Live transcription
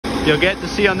You'll get to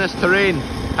see on this terrain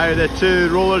how the two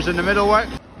rollers in the middle work.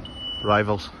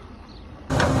 Rivals.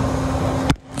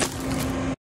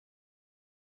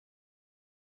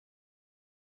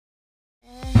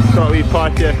 Got a wee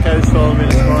party of cows following me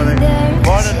this morning.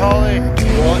 Morning, Holly.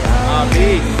 What a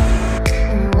beast.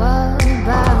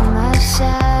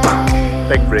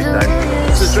 Big breakdown.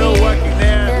 Is the drill working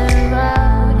there?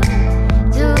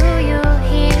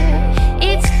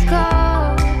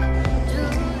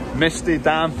 Misty,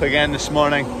 damp again this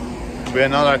morning. It'll be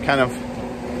another kind of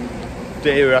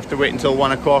day we have to wait until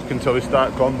 1 o'clock until we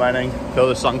start combining, till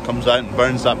the sun comes out and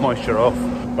burns that moisture off.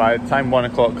 By the time 1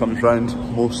 o'clock comes round,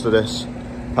 most of this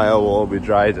pile will all be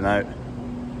dried and out.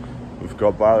 We've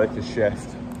got barley to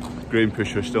shift. Grain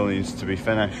pusher still needs to be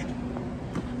finished.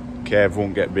 Kev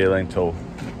won't get baling until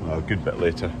a good bit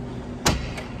later,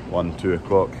 1, 2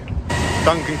 o'clock.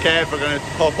 Dunk and Kev are going to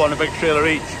hop on a big trailer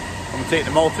each and we'll take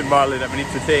the malting barley that we need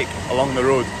to take along the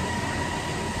road.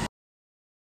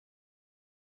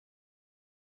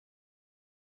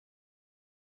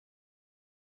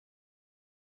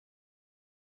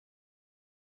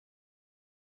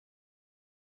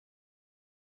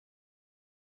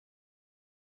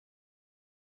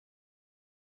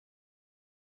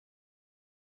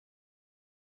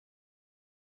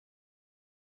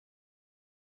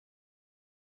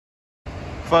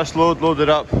 First load loaded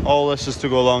up, all this is to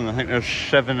go along. I think there's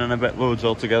 7 and a bit loads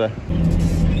altogether.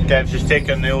 Kev's just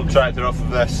taking the old tractor off of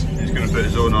this. He's going to put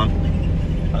his own on.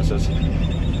 That's his.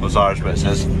 Well, it's ours, but it's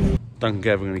his. Dunk and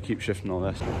Kev are going to keep shifting all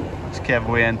this. It's Kev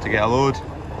away in to get a load.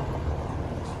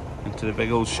 Into the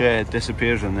big old shed,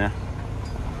 disappears in there.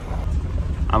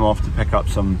 I'm off to pick up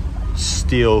some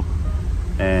steel,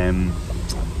 some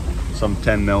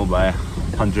 10mm by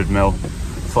 100mm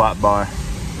flat bar.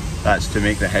 That's to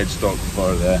make the headstock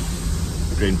for the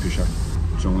grain pusher.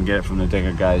 So when we get it from the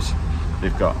digger guys,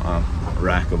 they've got a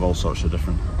rack of all sorts of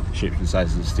different shapes and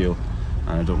sizes of steel,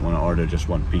 and I don't want to order just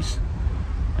one piece.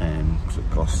 So it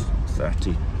costs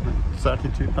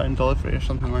 £32 delivery or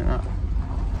something like that.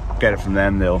 Get it from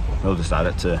them, they'll just add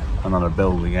it to another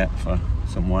bill we get for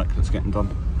some work that's getting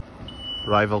done.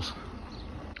 Rivals.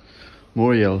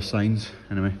 More yellow signs.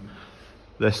 Anyway,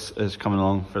 this is coming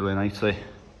along fairly nicely.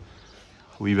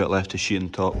 A wee bit left to sheet on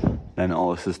top, then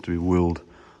all this is to be wooled,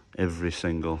 every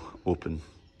single open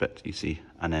bit you see,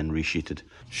 and then resheeted.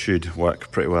 Should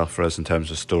work pretty well for us in terms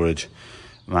of storage,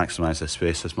 maximise the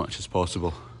space as much as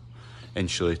possible.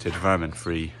 Insulated, vermin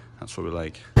free, that's what we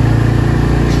like.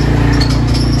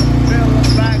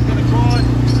 Back to the quad.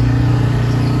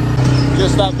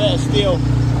 Just that bit of steel,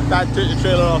 Dad took the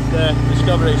trailer off the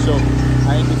Discovery, so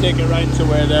I need to take it round to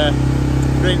where the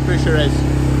grain pusher is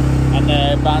and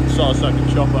the bandsaw so I can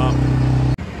chop it up.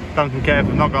 Dunk and Kev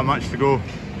have not got much to go.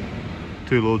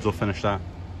 2 loads will finish that.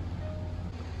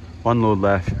 1 load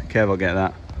left, Kev will get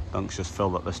that. Dunk's just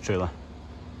filled up this trailer.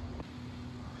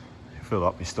 Fill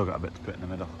up, he's still got a bit to put in the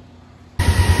middle.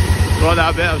 Got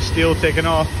that bit of steel taken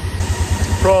off.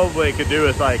 Probably could do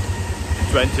with like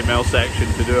 20mm section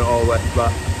to do it all with,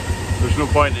 but there's no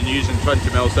point in using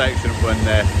 20mm section when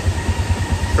the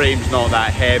frame's not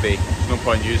that heavy. There's no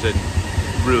point using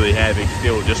really heavy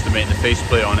steel just to make the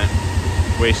faceplate on it.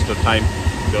 Waste of time.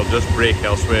 They'll just break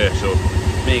elsewhere, so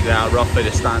make that roughly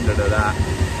the standard of that.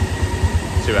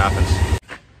 See what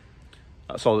happens.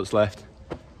 That's all that's left.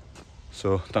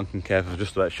 So Dunk and Kev have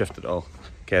just about shifted it all.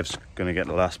 Kev's going to get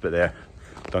the last bit there.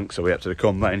 Dunk's away up to the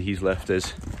combine. He's left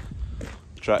his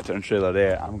tractor and trailer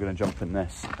there. I'm going to jump in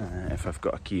this if I've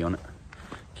got a key on it.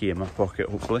 Key in my pocket,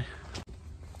 hopefully.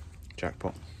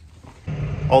 Jackpot.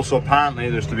 Also, apparently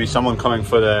there's to be someone coming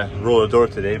for the roller door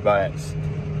today, but it's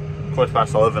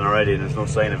 11:15 already and there's no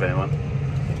sign of anyone.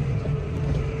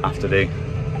 After they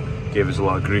gave us a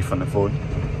lot of grief on the phone.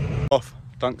 Off.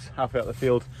 Dunk's halfway up the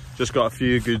field. Just got a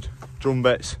few good drone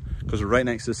bits because we're right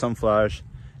next to the sunflowers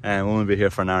and we'll only be here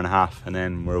for an hour and a half and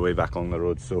then we're way back along the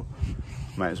road, so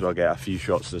might as well get a few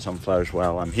shots of the sunflowers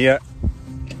while I'm here.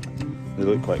 They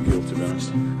look quite cool, to be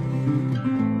honest.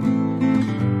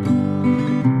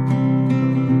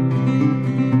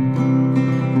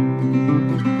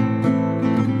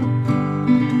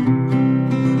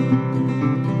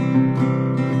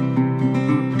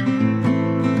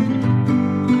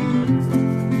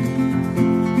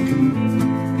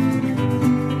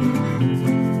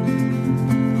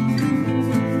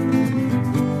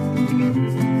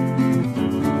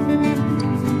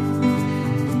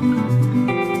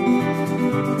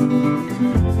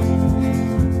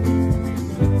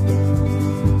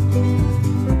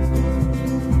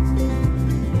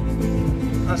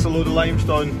 That's a load of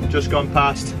limestone just gone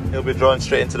past. He'll be drawn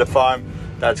straight into the farm.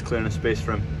 Dad's clearing a space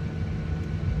for him.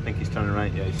 I think he's turning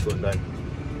right, yeah, he's slowing down.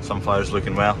 Sunflowers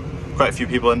looking well. Quite a few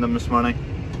people in them this morning.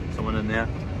 Someone in there,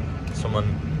 someone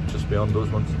just beyond those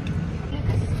ones.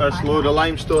 First load of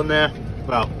limestone there.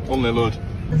 Well, only load.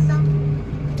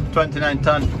 29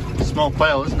 tonne. Small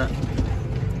pile, isn't it?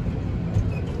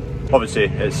 Obviously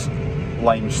it's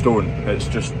limestone, it's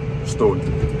just stone.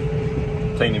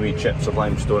 Tiny wee chips of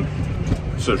limestone.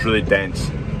 So it's really dense.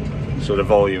 So the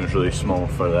volume is really small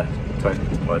for the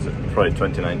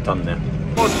 29 tonne there.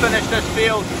 Almost finished this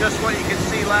field, just what you can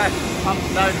see left, up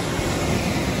and down.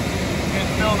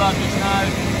 Getting filled up just now.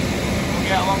 We'll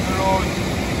get along the road.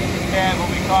 Yeah, we'll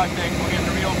be carting, we'll get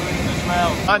the real moving as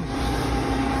well. And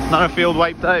another field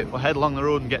wiped out. We'll head along the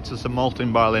road and get to some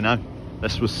malting barley now.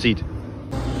 This was seed.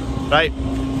 Right,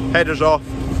 headers off.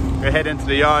 We're heading to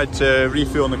the yard to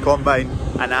refuel on the combine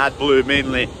and add blue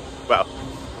mainly. Well,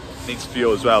 needs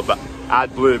fuel as well, but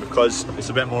add blue because it's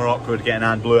a bit more awkward getting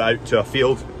add blue out to a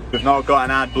field. We've not got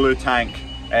an add blue tank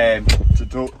to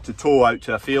tow out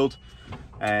to a field,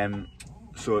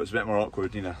 so it's a bit more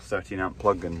awkward, you know, 13 amp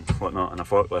plug and whatnot and a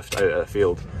forklift out of the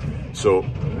field. So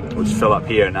we'll just fill up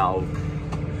here and that'll,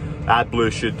 add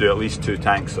blue should do at least 2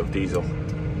 tanks of diesel.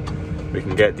 We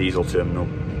can get diesel to them, no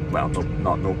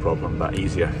problem, but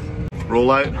easier.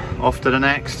 Roll out, off to the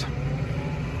next.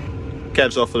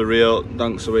 Kev's off with the rail,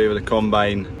 Dunk's away with the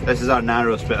combine. This is our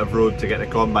narrowest bit of road to get the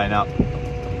combine up.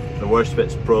 The worst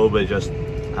bit's probably just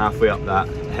halfway up that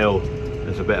hill.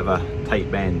 There's a bit of a tight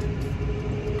bend.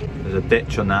 There's a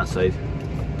ditch on that side,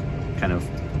 kind of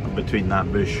between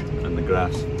that bush and the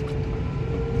grass.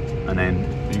 And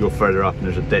then you go further up and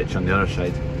there's a ditch on the other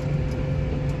side.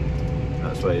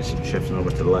 That's why it's shifting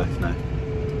over to the left now,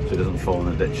 so it doesn't fall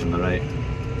in the ditch on the right.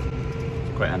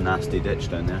 It's quite a nasty ditch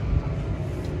down there.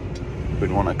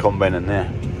 Wouldn't want a combine in there.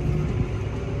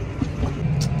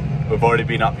 We've already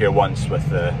been up here once with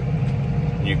the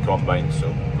new combine,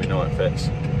 so we know it fits.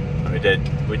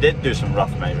 And we did do some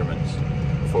rough measurements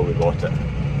before we bought it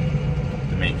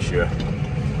to make sure.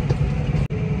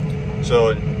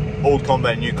 So old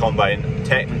combine, new combine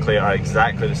technically are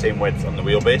exactly the same width on the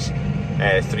wheelbase,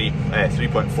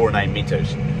 3.49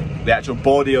 meters. The actual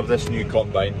body of this new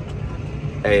combine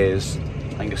is,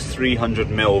 I think it's 300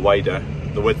 mil wider,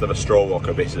 the width of a straw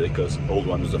walker basically, because old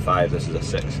one was a 5, this is a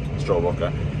 6 straw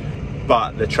walker.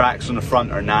 But the tracks on the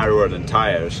front are narrower than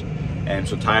tyres,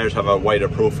 so tyres have a wider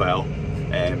profile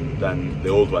than the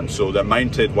old ones, so they're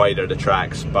mounted wider, the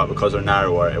tracks, but because they're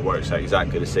narrower it works out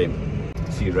exactly the same.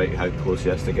 See right how close he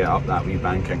has to get up that wee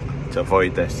banking to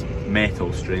avoid this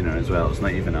metal strainer as well. It's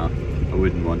not even a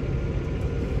wooden one.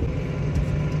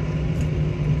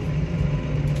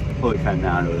 Look how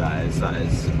narrow that is,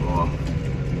 oh,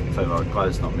 I'm glad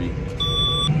it's not me.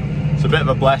 It's a bit of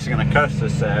a blessing and a curse,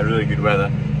 this really good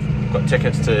weather. Got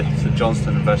tickets to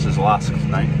Johnston versus Alaska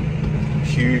tonight.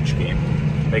 Huge game,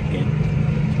 big game,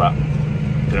 but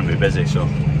gonna be busy, so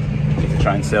need to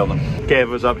try and sell them. Kev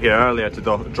was up here earlier to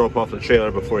drop off the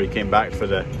trailer before he came back for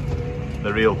the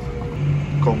real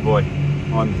convoy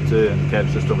on to, and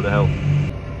Kev's just over the hill.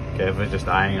 Kev was just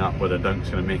eyeing up whether Dunk's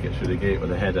gonna make it through the gate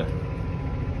with a header.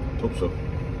 Hope so.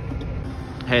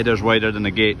 Header's wider than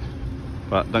the gate,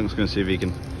 but Dunk's gonna see if he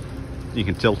can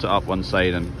tilt it up one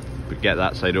side and get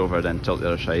that side over, then tilt the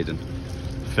other side and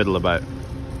fiddle about.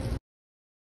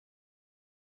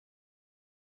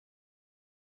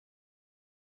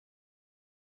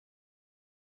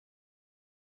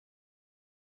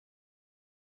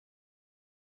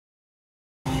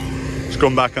 It's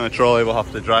going back on the trolley, we'll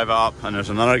have to drive it up, and there's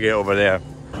another gate over there.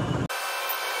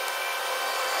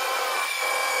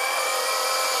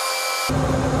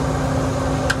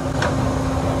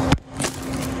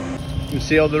 You can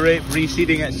see all the rape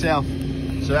reseeding itself,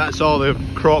 so that's all the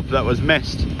crop that was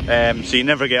missed, so you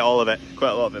never get all of it.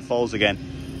 Quite a lot of it falls again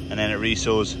and then it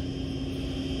resows,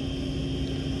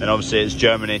 and obviously it's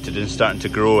germinated and starting to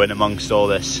grow in amongst all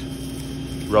this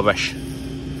rubbish.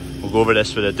 We'll go over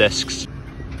this with the discs.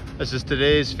 This is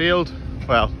today's field.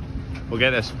 Well, we'll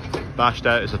get this bashed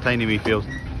out, it's a tiny wee field.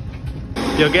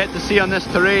 You'll get to see on this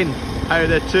terrain how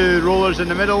the 2 rollers in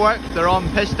the middle work. They're on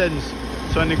pistons,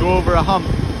 so when they go over a hump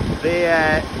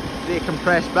they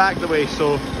compress back the way,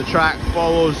 so the track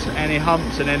follows any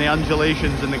humps and any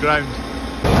undulations in the ground.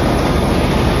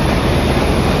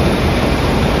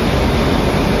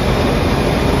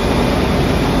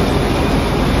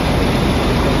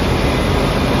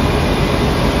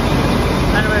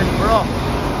 Anyway, we're off.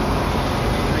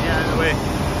 Get out of the way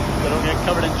so I don't get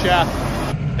covered in chaff.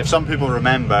 If some people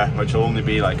remember, which will only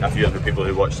be like a few hundred people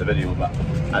who watched the video, but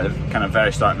at the kind of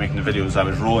very start making the videos I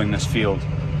was rolling this field,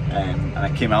 and I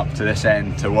came up to this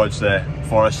end towards the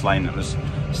forest line. It was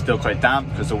still quite damp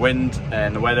because the wind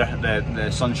and the weather, the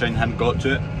sunshine hadn't got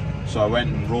to it, So I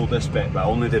went and rolled this bit, but I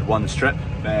only did one strip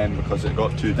because it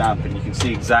got too damp, and you can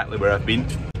see exactly where I've been.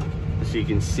 So you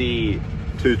can see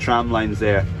 2 tram lines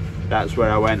there. That's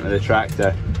where I went with the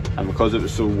tractor, and because it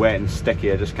was so wet and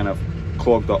sticky, I just kind of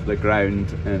clogged up the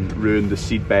ground and ruined the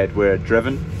seed bed where I'd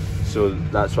driven. So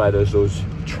that's why there's those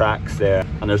tracks there,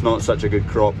 and there's not such a good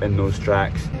crop in those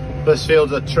tracks. This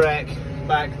field's a trek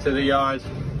back to the yard.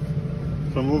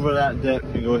 From over that dip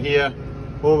you go here,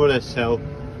 over this hill,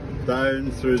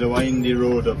 down through the windy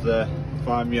road of the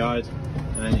farmyard,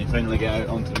 and then you finally get out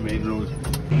onto the main road.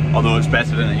 Although it's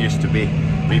better than it used to be.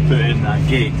 We put in that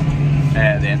gate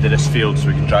at the end of this field so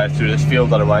we can drive through this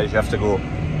field, otherwise you have to go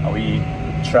a wee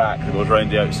track that goes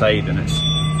round the outside, and it's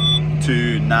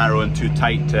too narrow and too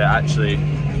tight to actually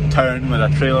turn with a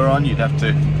trailer on. You'd have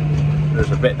to,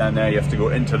 there's a bit down there you have to go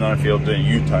into another field, do a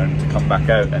U-turn to come back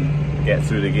out and get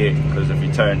through the gate, because if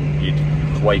you turn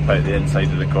you'd wipe out the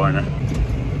inside of the corner.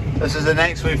 This is the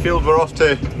next wee field we're off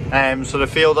to, so the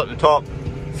field up the top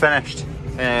finished.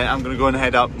 I'm going to go and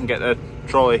head up and get the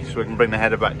trolley so we can bring the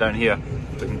header back down here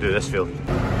so we can do this field.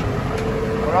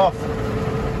 We're off,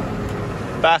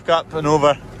 back up and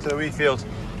over to the wee field.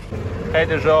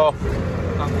 Header's off,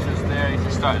 Dunk's just there, he's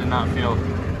just started in that field.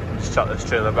 Just chuck this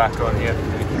trailer back on here.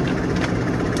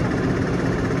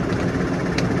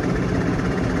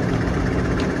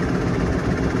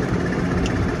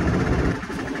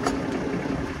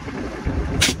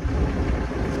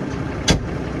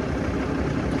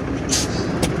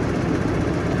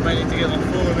 Might need to get on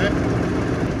phone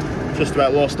there. Just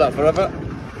about lost that forever.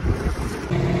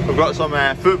 We've got some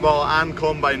football and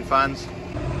combine fans.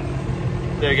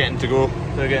 They're getting to go,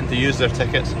 they're getting to use their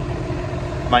tickets.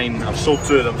 Mine, I've sold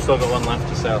 2 of them, still got 1 left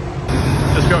to sell.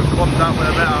 Just got clumped up with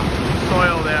a bit of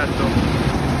soil there, so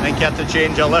I think you have to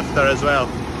change a lifter as well.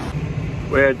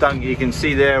 Where Dunk, you can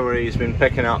see there where he's been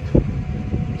picking up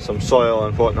some soil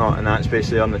and whatnot, and that's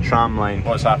basically on the tram line.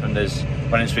 What's happened is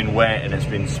when it's been wet and it's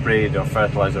been sprayed or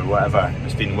fertilised or whatever,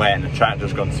 it's been wet and the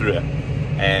tractor's gone through it.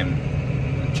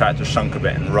 The tractor's sunk a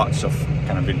bit and ruts have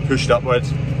kind of been pushed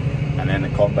upwards. And then the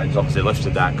combine's obviously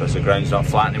lifted that because the ground's not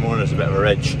flat anymore, there's a bit of a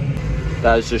ridge.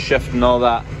 That is just shifting all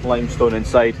that limestone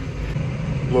inside.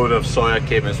 Load of soya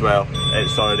came as well.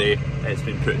 It's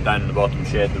been put down in the bottom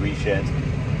shed, the wee shed.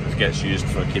 It gets used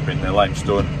for keeping the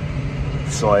limestone,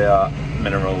 soya,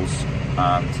 minerals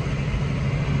and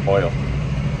oil.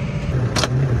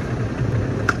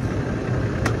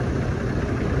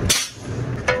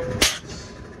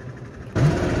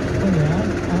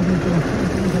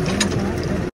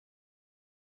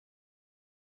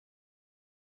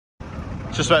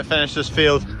 Just about to finish this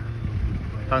field.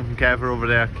 Dunk and Kev are over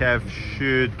there. Kev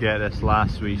should get this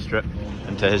last wee strip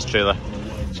into his trailer.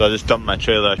 So I just dumped my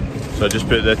trailer. So I just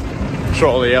put the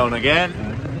trolley on again.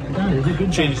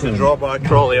 Changed the drawbar,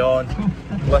 trolley on.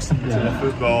 Listen to the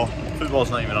football.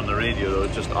 Football's not even on the radio though,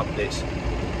 it's just updates.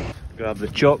 Grab the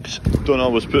chocks. Don't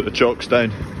always put the chocks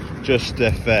down, just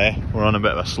if we're on a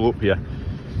bit of a slope here.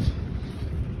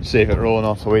 Save it rolling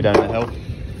off the way down the hill.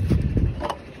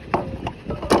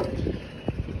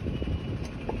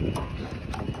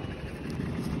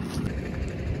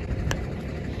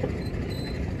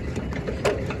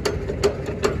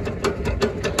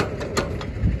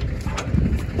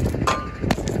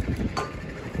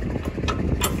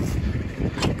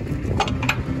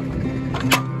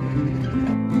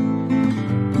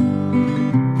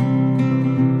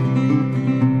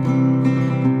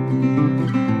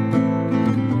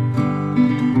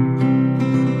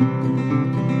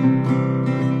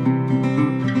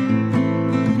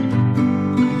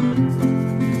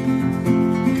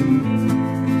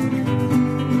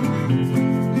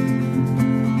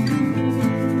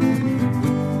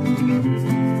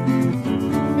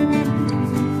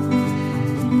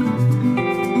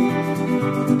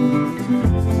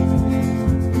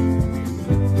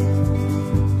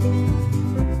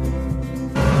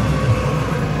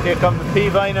 Here come the pea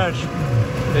viners.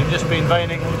 They've just been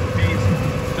vining loads of peas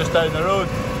just down the road.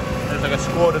 There's like a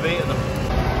squad of 8 of them.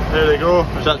 There they go.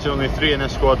 There's actually only 3 in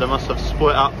this squad. They must have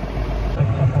split up.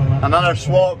 Another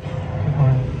swap.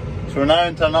 So we're now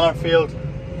into another field.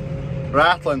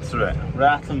 Rattling through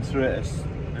it.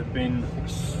 It's been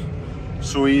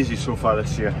so easy so far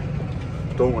this year.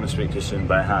 Don't want to speak too soon,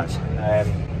 but it has.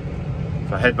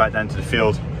 If I head back down to the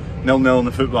field, 0-0 in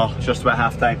the football. It's just about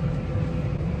half time.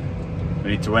 We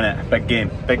need to win it. Big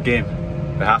game.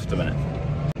 We have to win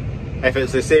it. If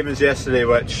it's the same as yesterday,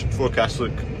 which forecasts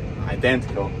look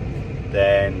identical,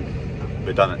 then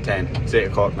we're done at 10. It's 8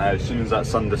 o'clock now. As soon as that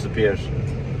sun disappears,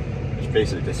 it's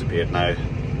basically disappeared now.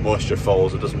 Moisture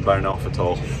falls, it doesn't burn off at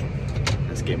all.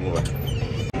 It's game over.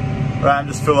 Right, I'm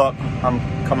just full up. I'm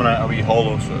coming out a wee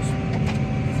hollow, so it's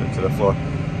foot to the floor.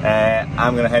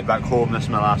 I'm going to head back home. This is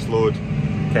my last load.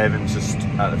 Kevin's just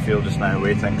at the field just now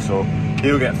waiting, so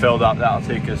he'll get filled up. That'll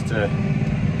take us to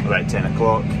about 10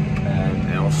 o'clock,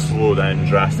 and it'll slow down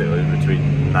drastically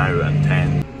between now and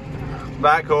 10.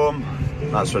 Back home,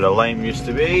 that's where the lime used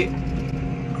to be.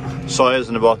 Soya's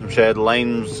in the bottom shed,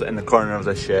 lime's in the corner of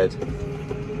this shed.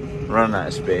 Running out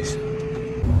of space.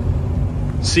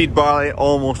 Seed barley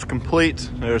almost complete.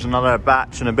 There's another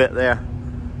batch and a bit there.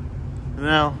 And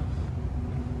now,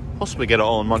 possibly get it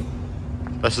all in one.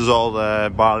 This is all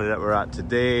the barley that we're at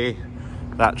today.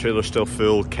 That trailer's still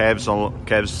full. Kev's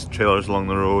trailer's along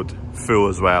the road, full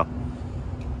as well.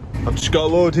 I've just got a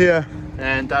load here,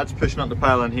 and Dad's pushing up the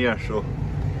pile in here, so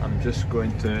I'm just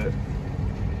going to,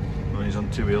 well, he's on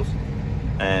 2 wheels,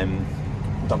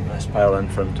 dump this pile in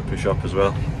for him to push up as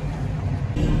well.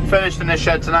 Finished in this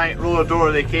shed tonight. Roller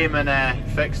door, they came and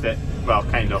fixed it. Well,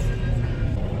 kind of.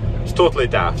 It's totally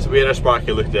daft. We had a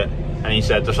Sparky looked at it, and he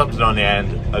said there's something on the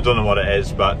end, I don't know what it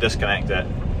is, but disconnect it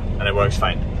and it works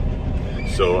fine.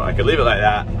 So I could leave it like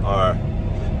that or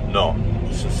not.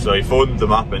 So he phoned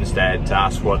them up instead to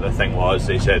ask what the thing was.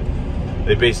 They said,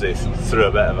 they basically threw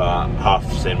a bit of a huff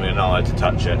saying we're not allowed to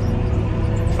touch it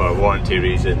for warranty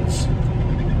reasons.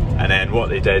 And then what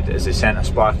they did is they sent a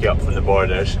Sparky up from the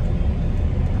Borders,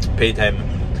 paid him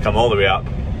to come all the way up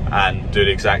and do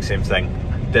the exact same thing,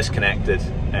 disconnected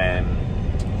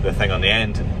the thing on the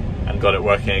end and got it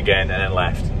working again, and then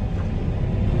left.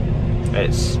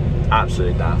 It's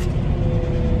absolutely daft.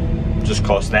 Just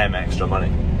cost them extra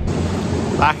money.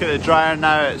 Back at the dryer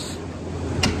now. It's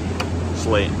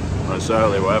late, or it's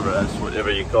early, whatever it is,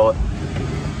 whatever you call it.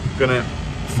 Gonna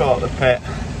fill up the pit,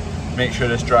 make sure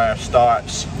this dryer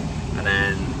starts, and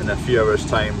then in a few hours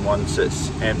time, once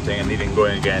it's emptying and needing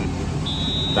going again,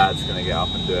 Dad's gonna get up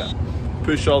and do it.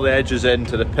 Push all the edges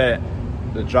into the pit.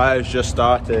 The dryer's just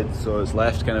started, so it's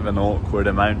left kind of an awkward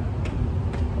amount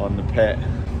on the pit.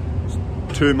 It's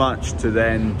too much to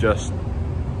then just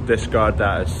discard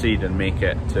that as seed and make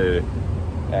it to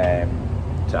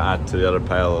add to the other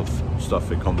pile of stuff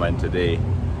we combined today.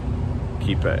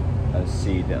 Keep it as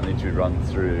seed. It'll need to be run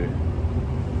through.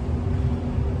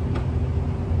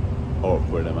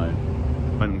 Awkward amount.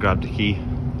 Went and grabbed the key,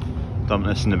 dump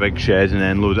this in the big shed, and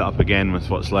then load it up again with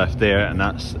what's left there, and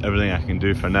that's everything I can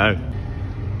do for now.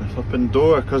 The flipping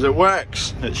door, because it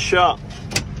works, it's shut.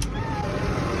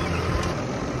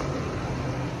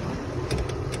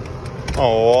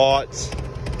 Oh, what?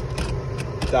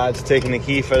 Dad's taking the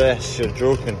key for this, you're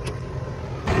joking.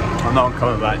 I'm not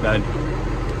coming back down,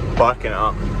 barking it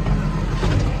up.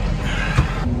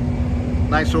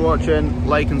 Thanks for watching,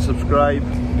 like and subscribe.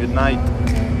 Good night.